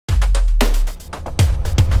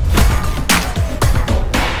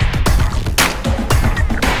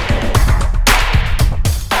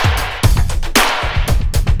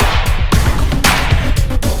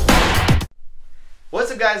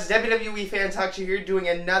guys, WWE Fan Talk here doing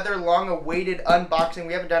another long-awaited unboxing.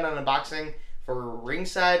 We haven't done an unboxing for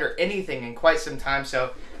Ringside or anything in quite some time,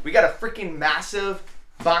 so we got a freaking massive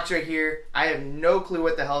box right here. I have no clue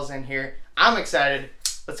what the hell's in here. I'm excited.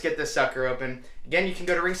 Let's get this sucker open. Again, you can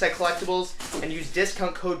go to Ringside Collectibles and use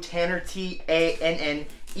discount code Tanner, T-A-N-N-E-R,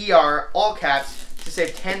 all caps, to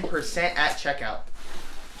save 10% at checkout.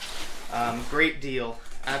 Great deal.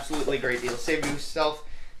 Absolutely great deal. Save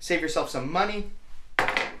yourself some money.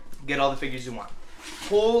 Get all the figures you want.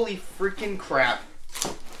 Holy freaking crap.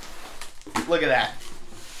 Look at that.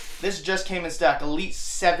 This just came in stock. Elite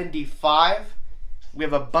 75. We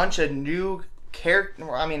have a bunch of new characters.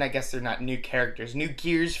 I mean, I guess they're not new characters. New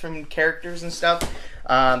gears from characters and stuff.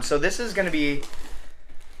 So this is going to be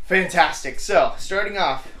fantastic. So, starting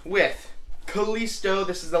off with Kalisto.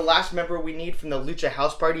 This is the last member we need from the Lucha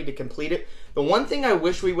House Party to complete it. The one thing I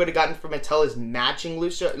wish we would have gotten from Mattel is matching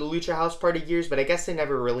Lucha House Party gears, but I guess they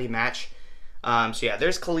never really match. So yeah,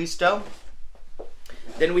 there's Kalisto.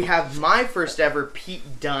 Then we have my first ever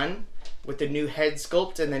Pete Dunne with the new head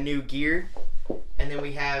sculpt and the new gear. And then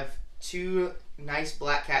we have two nice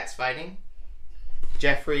black cats fighting.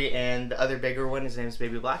 Jeffrey and the other bigger one, his name is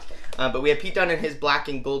Baby Black. But we have Pete Dunne in his black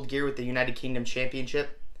and gold gear with the United Kingdom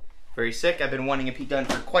Championship. Very sick. I've been wanting a Pete Dunne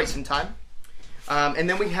for quite some time. And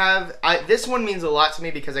then we have, this one means a lot to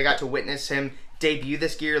me because I got to witness him debut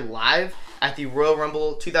this gear live at the Royal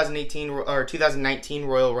Rumble 2018 or 2019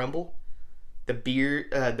 Royal Rumble. The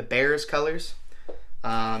Bears colors.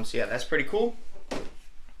 So yeah, that's pretty cool.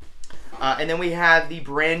 And then we have the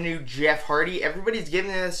brand new Jeff Hardy. Everybody's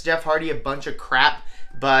giving this Jeff Hardy a bunch of crap,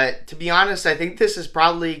 but to be honest, I think this is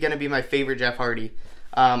probably going to be my favorite Jeff Hardy.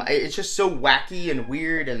 It's just so wacky and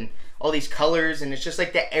weird and all these colors, and it's just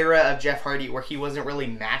like the era of Jeff Hardy where he wasn't really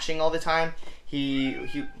matching all the time.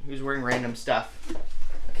 He was wearing random stuff.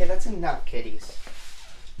 Okay, that's enough, kitties.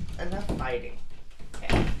 Enough fighting.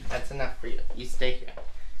 Okay, that's enough for you. You stay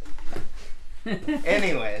here.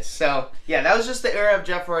 Anyways, so yeah, that was just the era of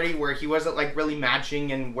Jeff Hardy where he wasn't like really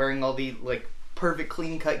matching and wearing all the like perfect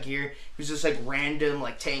clean cut gear. He was just like random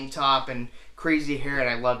like tank top and crazy hair, and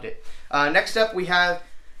I loved it. Next up we have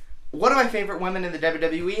one of my favorite women in the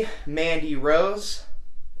WWE, Mandy Rose.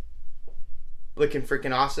 Looking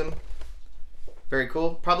freaking awesome. Very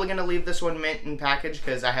cool. Probably going to leave this one mint in package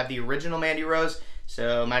because I have the original Mandy Rose,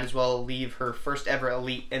 so might as well leave her first ever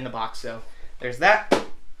Elite in the box. So there's that.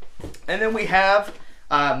 And then we have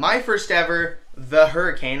my first ever The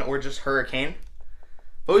Hurricane, or just Hurricane.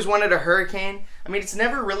 I've always wanted a Hurricane. I mean, it's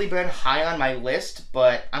never really been high on my list,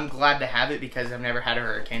 but I'm glad to have it because I've never had a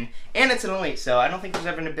Hurricane. And it's an Elite, so I don't think there's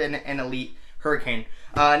ever been an Elite Hurricane.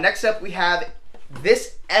 Next up, we have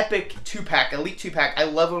this epic 2-pack, Elite 2-pack. I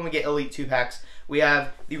love when we get Elite 2-packs. We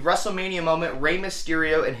have the WrestleMania moment, Rey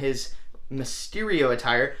Mysterio in his Mysterio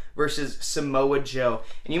attire versus Samoa Joe.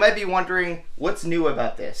 And you might be wondering, what's new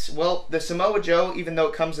about this? Well, the Samoa Joe, even though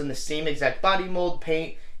it comes in the same exact body mold,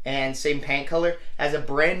 paint, and same paint color, has a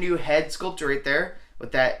brand new head sculpt right there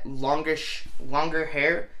with that longer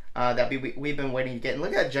hair that we've been waiting to get. And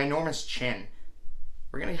look at that ginormous chin.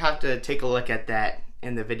 We're going to have to take a look at that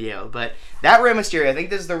in the video. But that Rey Mysterio, I think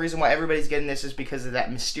this is the reason why everybody's getting this, is because of that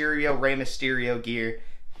Rey Mysterio gear.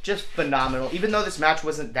 Just phenomenal. Even though this match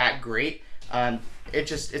wasn't that great,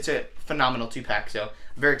 it's a phenomenal 2-pack. So I'm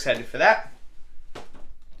very excited for that.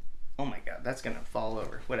 Oh my god, that's going to fall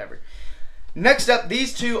over. Whatever. Next up,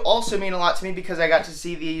 these two also mean a lot to me because I got to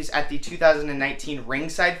see these at the 2019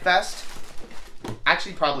 Ringside Fest.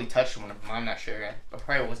 Actually, probably touched one of them. I'm not sure. I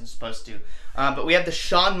probably wasn't supposed to. But we have the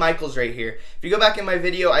Shawn Michaels right here. If you go back in my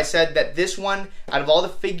video, I said that this one, out of all the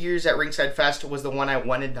figures at Ringside Fest, was the one I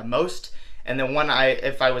wanted the most. And the one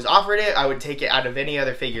if I was offered it, I would take it out of any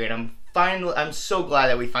other figure. And I'm so glad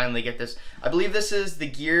that we finally get this. I believe this is the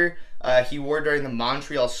gear he wore during the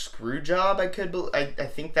Montreal Screwjob. I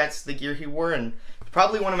think that's the gear he wore, and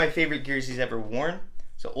probably one of my favorite gears he's ever worn.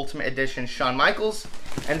 So Ultimate Edition Shawn Michaels.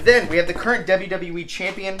 And then we have the current WWE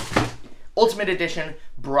Champion, Ultimate Edition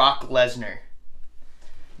Brock Lesnar.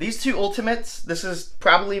 These two Ultimates, this is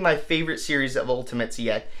probably my favorite series of Ultimates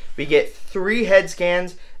yet. We get 3 head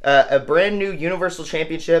scans, a brand new Universal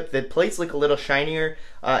Championship. The plates look a little shinier,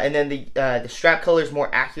 and then the strap color is more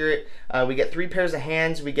accurate. We get 3 pairs of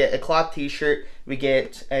hands. We get a cloth t-shirt. We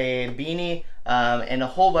get a beanie, and a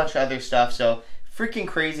whole bunch of other stuff. So freaking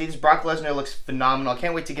crazy. This Brock Lesnar looks phenomenal. I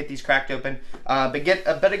can't wait to get these cracked open. But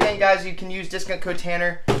again, guys, you can use discount code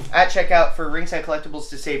Tanner at checkout for Ringside Collectibles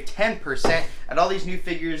to save 10% at all these new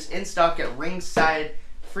figures in stock at Ringside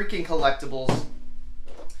freaking Collectibles.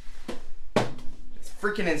 It's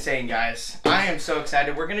freaking insane, guys. I am so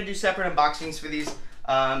excited. We're gonna do separate unboxings for these.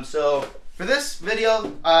 So For this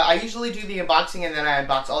video, I usually do the unboxing and then I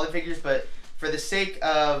unbox all the figures, but for the sake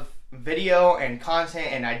of video and content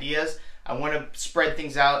and ideas, I want to spread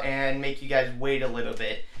things out and make you guys wait a little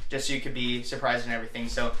bit, just so you could be surprised and everything.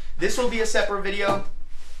 So this will be a separate video.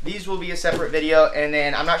 These will be a separate video, and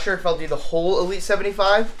then I'm not sure if I'll do the whole Elite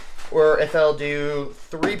 75 or if I'll do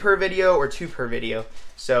 3 per video or 2 per video.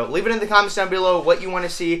 So leave it in the comments down below what you want to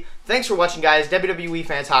see. Thanks for watching, guys. WWE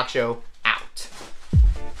Fan Talk Show out.